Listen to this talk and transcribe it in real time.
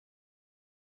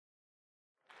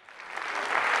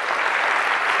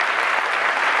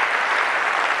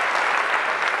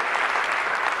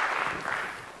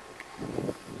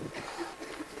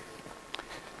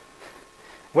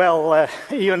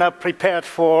You're now prepared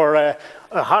for a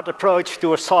hard approach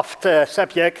to a soft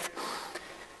subject.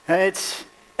 It's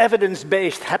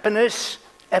evidence-based happiness,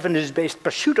 evidence-based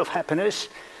pursuit of happiness.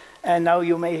 And now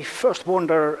you may first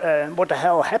wonder what the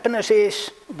hell happiness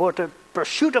is, what the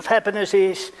pursuit of happiness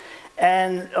is,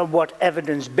 and what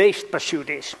evidence-based pursuit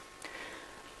is.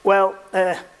 Well,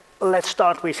 let's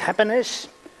start with happiness.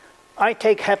 I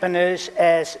take happiness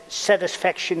as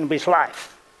satisfaction with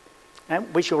life,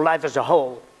 with your life as a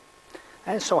whole.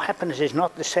 And so happiness is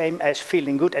not the same as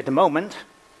feeling good at the moment.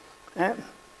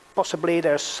 Possibly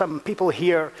there's some people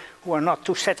here who are not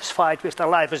too satisfied with their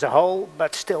life as a whole,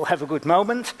 but still have a good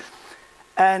moment.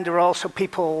 And there are also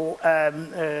people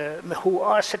who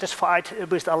are satisfied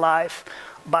with their life,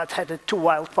 but had a too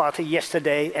wild party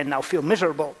yesterday and now feel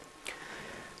miserable.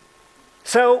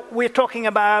 So we're talking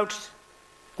about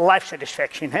life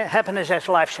satisfaction, happiness as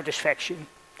life satisfaction.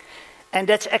 And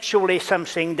that's actually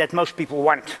something that most people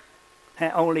want.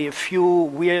 Only a few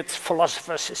weird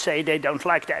philosophers say they don't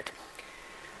like that.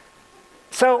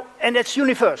 So, and that's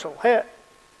universal.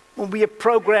 We are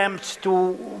programmed to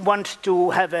want to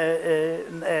have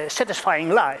a satisfying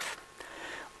life.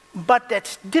 But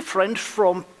that's different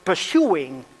from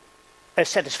pursuing a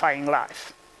satisfying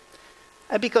life.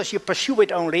 Because you pursue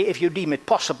it only if you deem it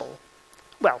possible.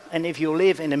 Well, and if you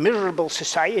live in a miserable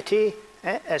society,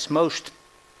 as most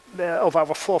of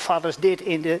our forefathers did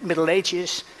in the Middle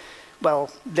Ages,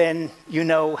 well, then you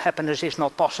know happiness is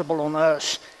not possible on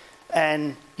Earth,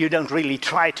 and you don't really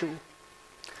try to.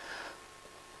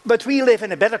 But we live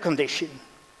in a better condition.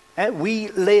 We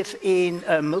live in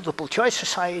a multiple choice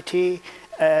society,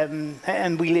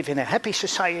 and we live in a happy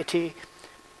society.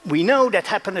 We know that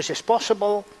happiness is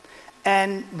possible,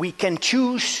 and we can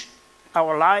choose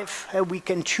our life, we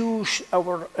can choose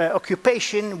our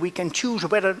occupation, we can choose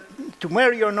whether to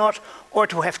marry or not, or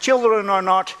to have children or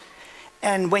not.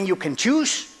 And when you can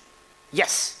choose,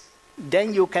 yes,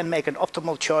 then you can make an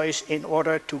optimal choice in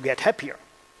order to get happier.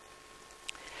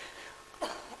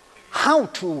 How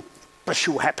to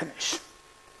pursue happiness?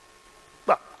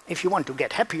 Well, if you want to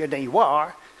get happier than you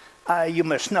are, you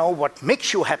must know what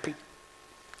makes you happy.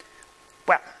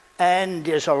 Well, and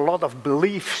there's a lot of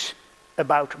beliefs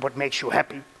about what makes you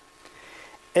happy.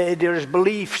 There is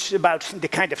beliefs about the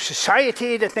kind of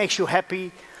society that makes you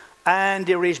happy, and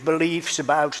there is beliefs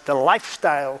about the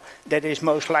lifestyle that is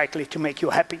most likely to make you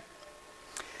happy.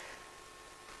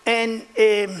 And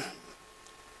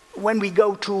when we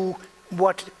go to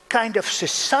what kind of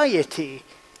society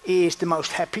is the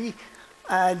most happy,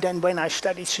 then when I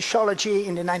studied sociology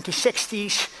in the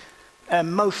 1960s,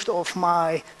 most of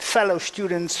my fellow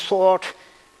students thought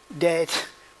that,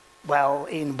 well,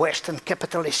 in Western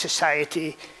capitalist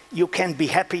society, you can be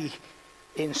happy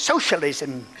in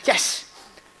socialism, yes.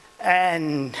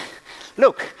 And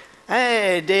look,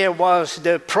 there was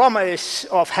the promise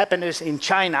of happiness in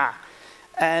China.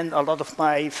 And a lot of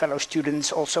my fellow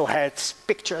students also had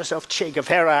pictures of Che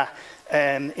Guevara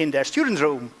in their student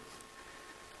room.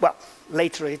 Well,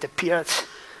 later it appeared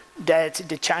that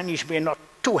the Chinese were not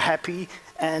too happy,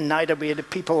 and neither were the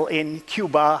people in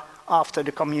Cuba after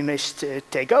the communists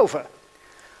take over.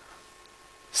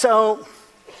 So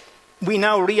we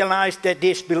now realize that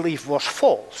this belief was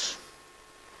false.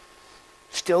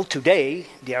 Still today,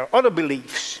 there are other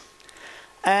beliefs.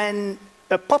 And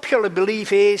a popular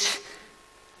belief is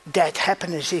that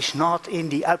happiness is not in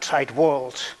the outside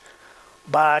world,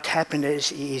 but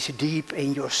happiness is deep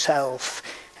in yourself,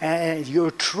 and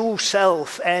your true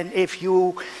self. And if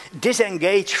you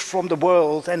disengage from the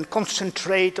world and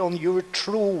concentrate on your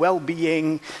true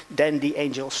well-being, then the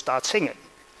angels start singing.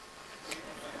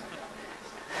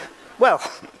 Well,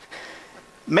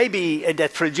 maybe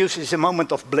that produces a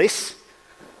moment of bliss,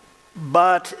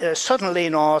 but certainly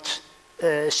not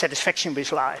satisfaction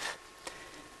with life.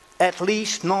 At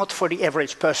least not for the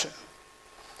average person.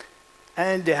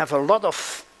 And there have a lot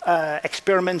of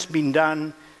experiments been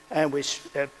done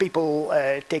with people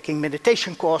taking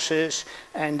meditation courses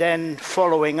and then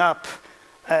following up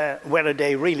whether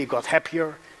they really got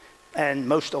happier. And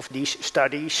most of these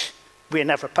studies were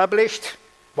never published.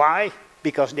 Why?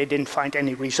 Because they didn't find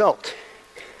any result.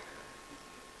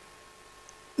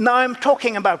 Now I'm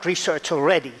talking about research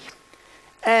already.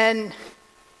 And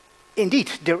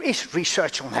indeed, there is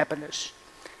research on happiness.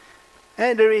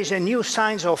 And there is a new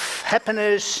science of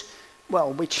happiness,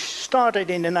 well, which started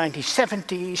in the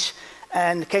 1970s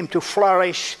and came to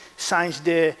flourish since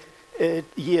the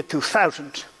year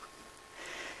 2000.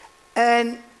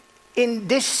 And in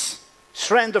this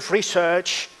strand of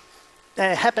research,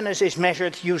 happiness is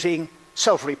measured using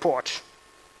self-reports.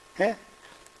 Yeah?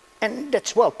 And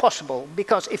that's well possible,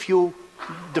 because if you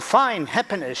define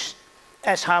happiness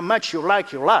as how much you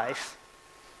like your life,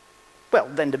 well,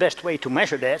 then the best way to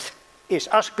measure that is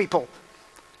ask people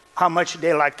how much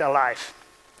they like their life.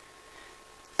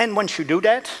 And once you do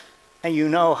that, and you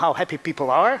know how happy people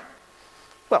are,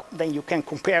 well, then you can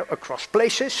compare across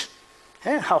places.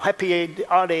 How happy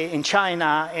are they in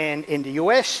China and in the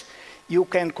US? You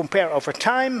can compare over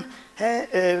time.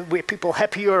 Were people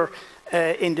happier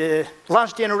in the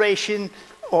last generation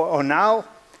or now?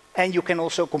 And you can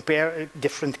also compare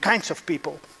different kinds of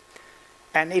people.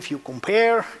 And if you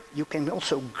compare, you can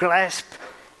also grasp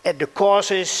at the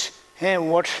causes and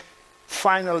what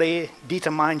finally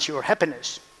determines your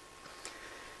happiness.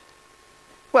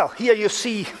 Well, here you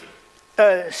see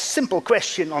a simple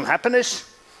question on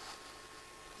happiness.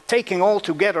 Taking all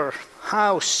together,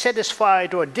 how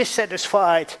satisfied or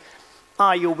dissatisfied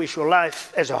are you with your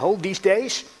life as a whole these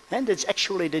days? And that's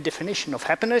actually the definition of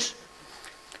happiness.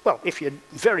 Well, if you're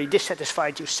very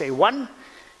dissatisfied, you say 1.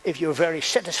 If you're very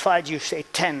satisfied, you say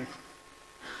 10.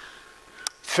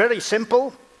 Very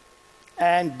simple.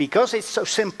 And because it's so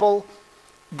simple,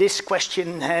 this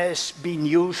question has been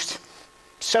used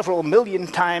several million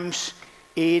times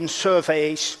in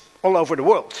surveys all over the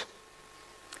world.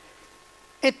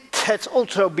 It has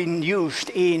also been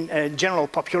used in a general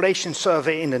population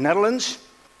survey in the Netherlands.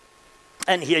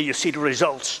 And here you see the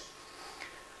results.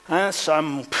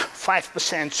 Some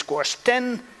 5% scores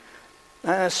 10,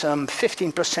 some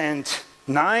 15%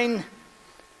 9,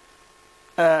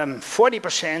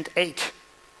 40% 8.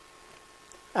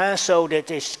 So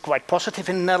that is quite positive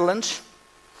in the Netherlands.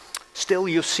 Still,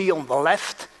 you see on the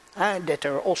left that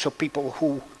there are also people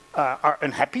who are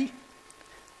unhappy.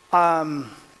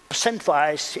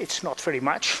 Percent-wise, it's not very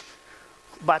much,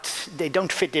 but they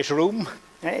don't fit this room.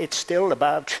 It's still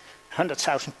about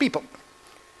 100,000 people.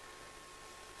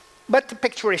 But the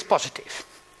picture is positive.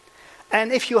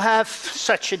 And if you have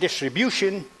such a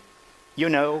distribution, you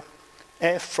know,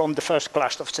 from the first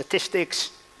class of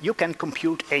statistics, you can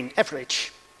compute an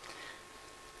average.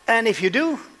 And if you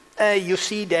do, you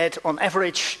see that on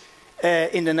average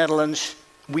in the Netherlands,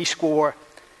 we score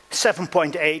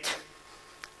 7.8,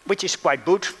 which is quite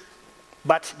good,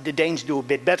 but the Danes do a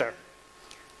bit better.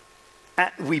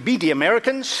 We beat the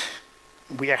Americans.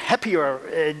 We are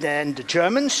happier than the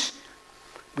Germans.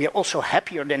 We are also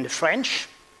happier than the French.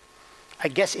 I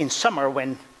guess in summer,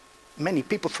 when many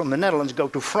people from the Netherlands go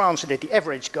to France, that the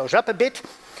average goes up a bit.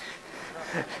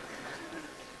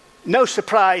 No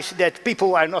surprise that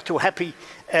people are not too happy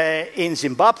in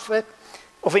Zimbabwe,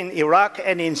 or in Iraq,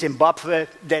 and in Zimbabwe,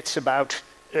 that's about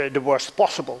the worst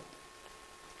possible.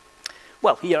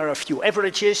 Well, here are a few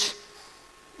averages.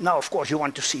 Now, of course, you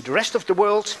want to see the rest of the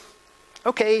world.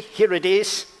 Okay, here it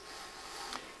is.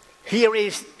 Here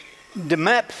is the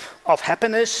map of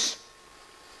happiness.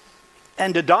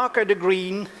 And the darker the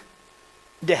green,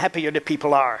 the happier the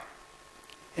people are.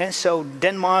 And so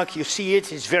Denmark, you see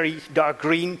it, is very dark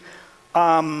green.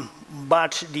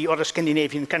 But the other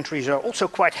Scandinavian countries are also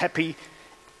quite happy,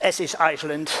 as is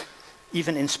Iceland,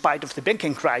 even in spite of the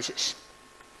banking crisis.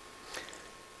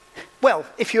 Well,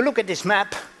 if you look at this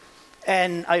map,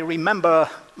 and I remember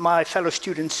my fellow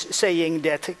students saying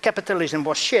that capitalism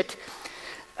was shit,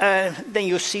 then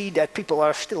you see that people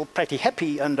are still pretty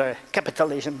happy under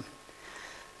capitalism.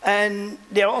 And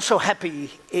they're also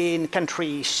happy in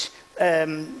countries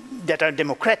that are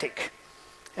democratic.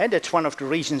 And that's one of the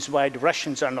reasons why the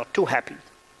Russians are not too happy.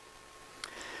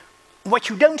 What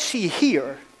you don't see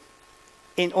here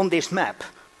on this map,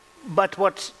 but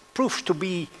what proves to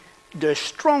be the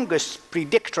strongest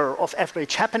predictor of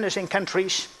average happiness in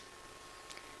countries,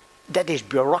 that is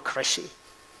bureaucracy.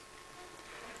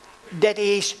 That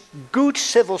is good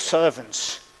civil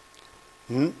servants,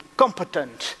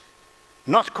 competent,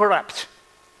 not corrupt.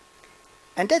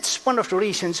 And that's one of the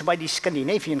reasons why these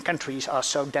Scandinavian countries are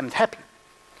so damned happy.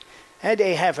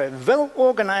 They have a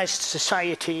well-organized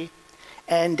society,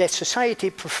 and that society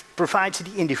provides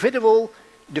the individual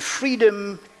the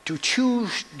freedom to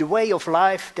choose the way of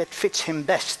life that fits him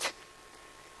best.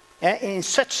 In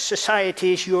such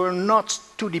societies, you're not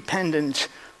too dependent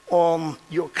on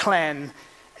your clan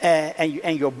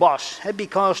and your boss,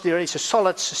 because there is a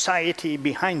solid society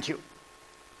behind you.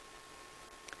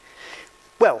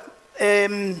 Well,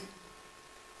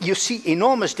 you see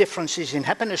enormous differences in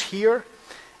happiness here,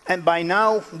 and by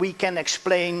now we can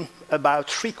explain about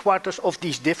 3/4 of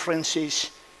these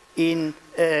differences in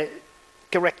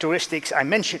characteristics I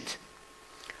mentioned.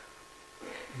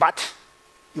 But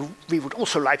we would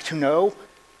also like to know,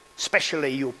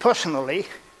 especially you personally,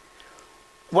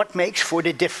 what makes for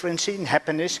the difference in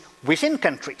happiness within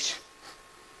countries.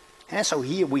 And so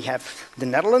here we have the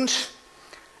Netherlands,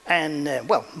 and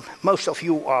well, most of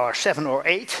you are 7 or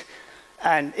 8.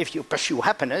 And if you pursue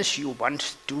happiness, you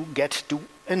want to get to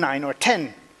a 9 or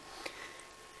 10.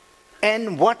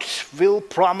 And what will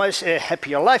promise a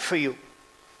happier life for you?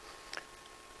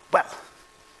 Well,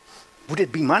 would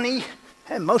it be money?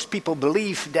 Most people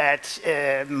believe that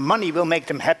money will make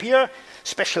them happier,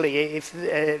 especially if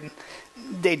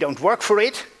they don't work for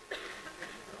it.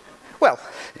 Well,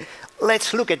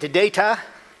 let's look at the data.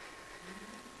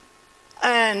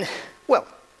 And, well,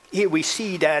 here we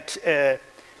see that,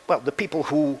 well, the people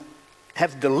who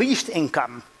have the least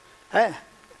income,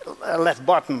 left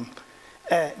bottom,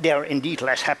 they are indeed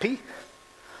less happy.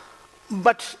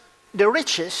 But the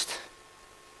richest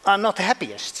are not the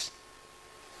happiest.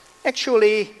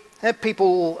 Actually,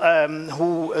 people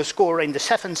who score in the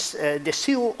 7th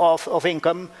decile of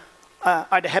income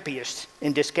are the happiest,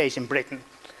 in this case in Britain.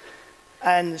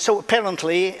 And so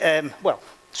apparently, well,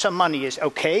 some money is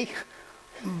okay,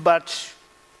 but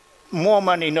more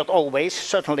money not always,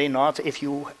 certainly not if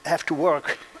you have to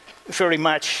work very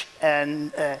much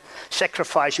and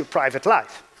sacrifice your private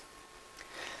life.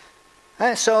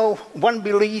 So one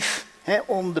belief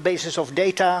on the basis of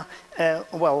data,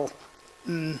 well,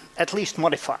 at least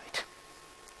modified.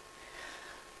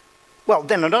 Well,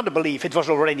 then another belief, it was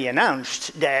already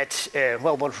announced that,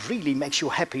 well, what really makes you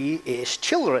happy is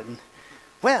children.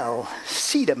 Well,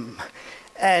 see them.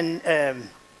 And,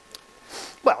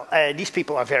 well, these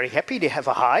people are very happy, they have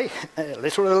a high,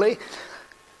 literally.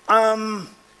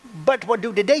 But what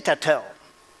do the data tell?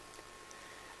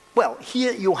 Well,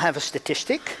 here you have a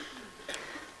statistic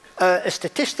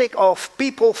of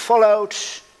people followed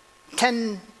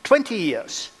 10, 20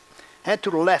 years. To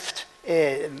the left,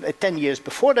 10 years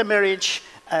before the marriage,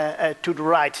 to the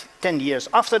right, 10 years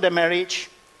after the marriage.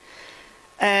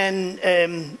 And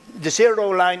the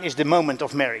 0 line is the moment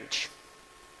of marriage.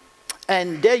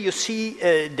 And there you see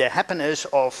the happiness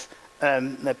of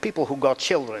people who got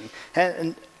children.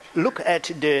 And look at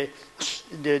the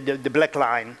black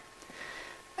line.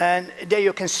 And there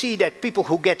you can see that people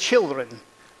who get children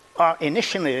are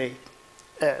initially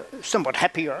somewhat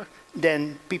happier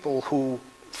than people who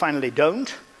finally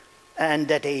don't, and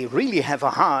that they really have a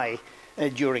high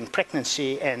during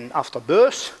pregnancy and after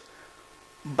birth.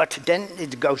 But then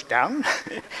it goes down,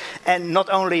 and not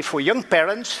only for young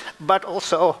parents, but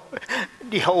also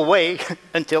the whole way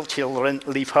until children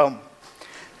leave home.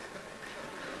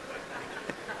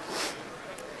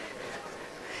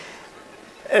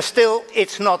 Still,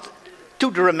 it's not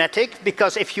too dramatic,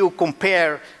 because if you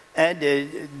compare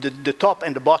the top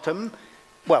and the bottom,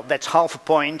 well, that's half a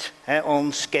point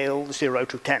on scale 0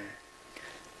 to 10.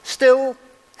 Still,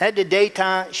 the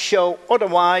data show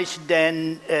otherwise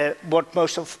than what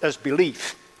most of us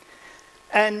believe.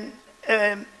 And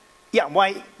yeah,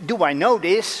 why do I know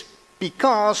this?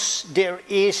 Because there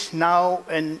is now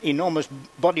an enormous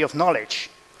body of knowledge.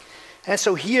 And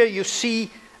so here you see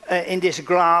in this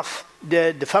graph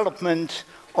the development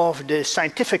of the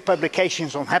scientific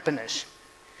publications on happiness.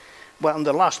 Well, on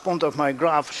the last point of my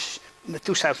graph,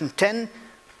 2010,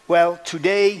 well,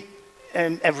 today,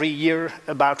 every year,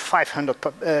 about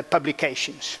 500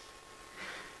 publications.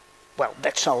 Well,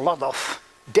 that's a lot of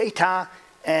data,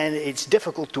 and it's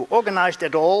difficult to organize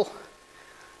that all.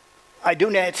 I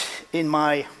do that in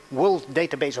my World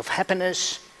Database of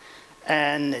Happiness,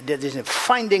 and that is a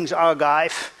findings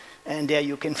archive, and there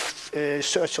you can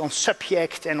search on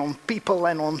subject and on people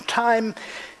and on time,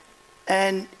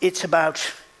 and it's about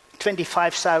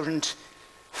 25,000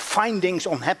 findings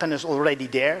on happiness already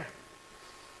there,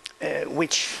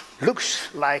 which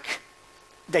looks like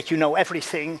that you know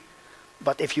everything,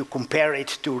 but if you compare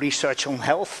it to research on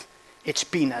health, it's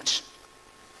peanuts.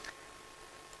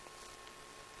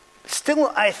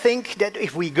 Still, I think that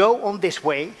if we go on this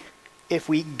way, if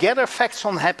we gather facts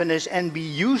on happiness and we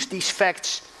use these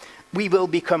facts, we will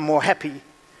become more happy.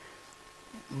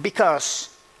 Because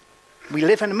we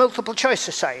live in a multiple choice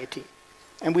society,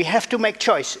 and we have to make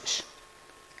choices,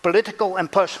 political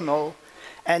and personal,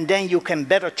 and then you can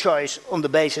better choose on the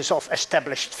basis of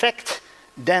established fact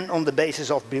than on the basis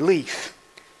of belief.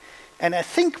 And I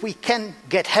think we can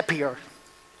get happier.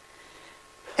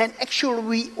 And actually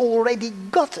we already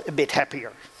got a bit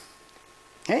happier.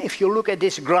 If you look at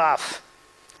this graph,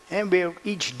 where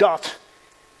each dot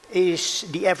is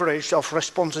the average of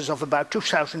responses of about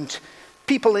 2,000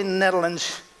 people in the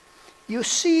Netherlands, you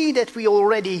see that we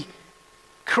already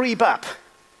creep up.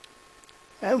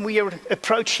 And we are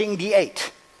approaching the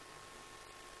 8.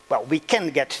 Well, we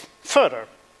can get further,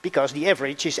 because the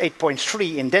average is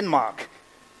 8.3 in Denmark.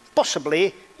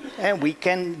 Possibly, we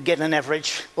can get an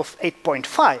average of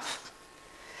 8.5.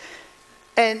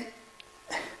 And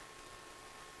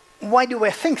why do I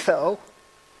think so?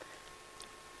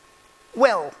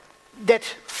 Well, that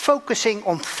focusing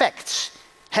on facts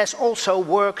has also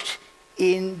worked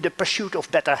in the pursuit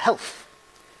of better health.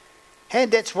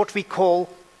 And that's what we call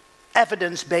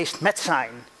evidence-based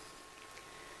medicine.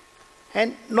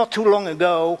 And not too long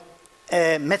ago,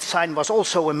 medicine was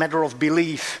also a matter of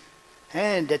belief.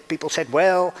 And that people said,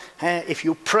 well, if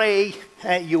you pray,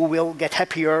 you will get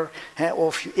happier,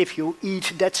 or if you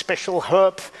eat that special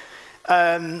herb,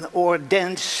 or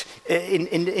dance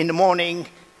in the morning.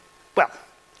 Well,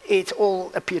 it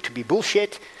all appeared to be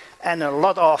bullshit, and a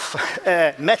lot of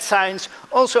medicines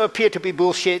also appear to be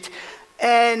bullshit.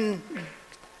 And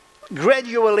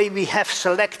gradually we have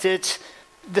selected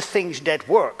the things that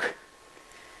work.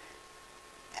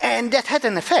 And that had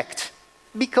an effect,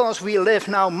 because we live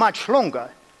now much longer.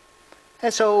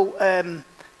 And so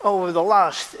over the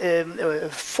last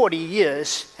 40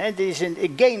 years, and there's a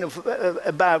gain of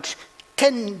about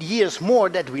 10 years more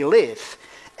that we live,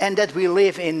 and that we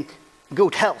live in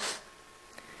good health.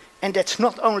 And that's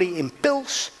not only in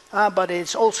pills, but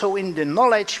it's also in the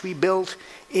knowledge we build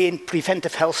in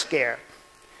preventive health care.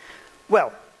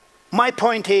 Well, my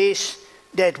point is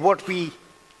that what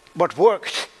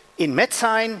worked in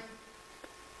medicine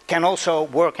can also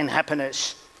work in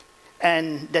happiness,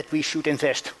 and that we should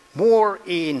invest more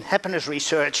in happiness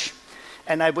research.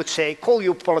 And I would say, call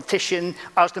your politician,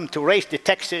 ask them to raise the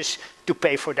taxes to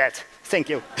pay for that. Thank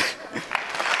you.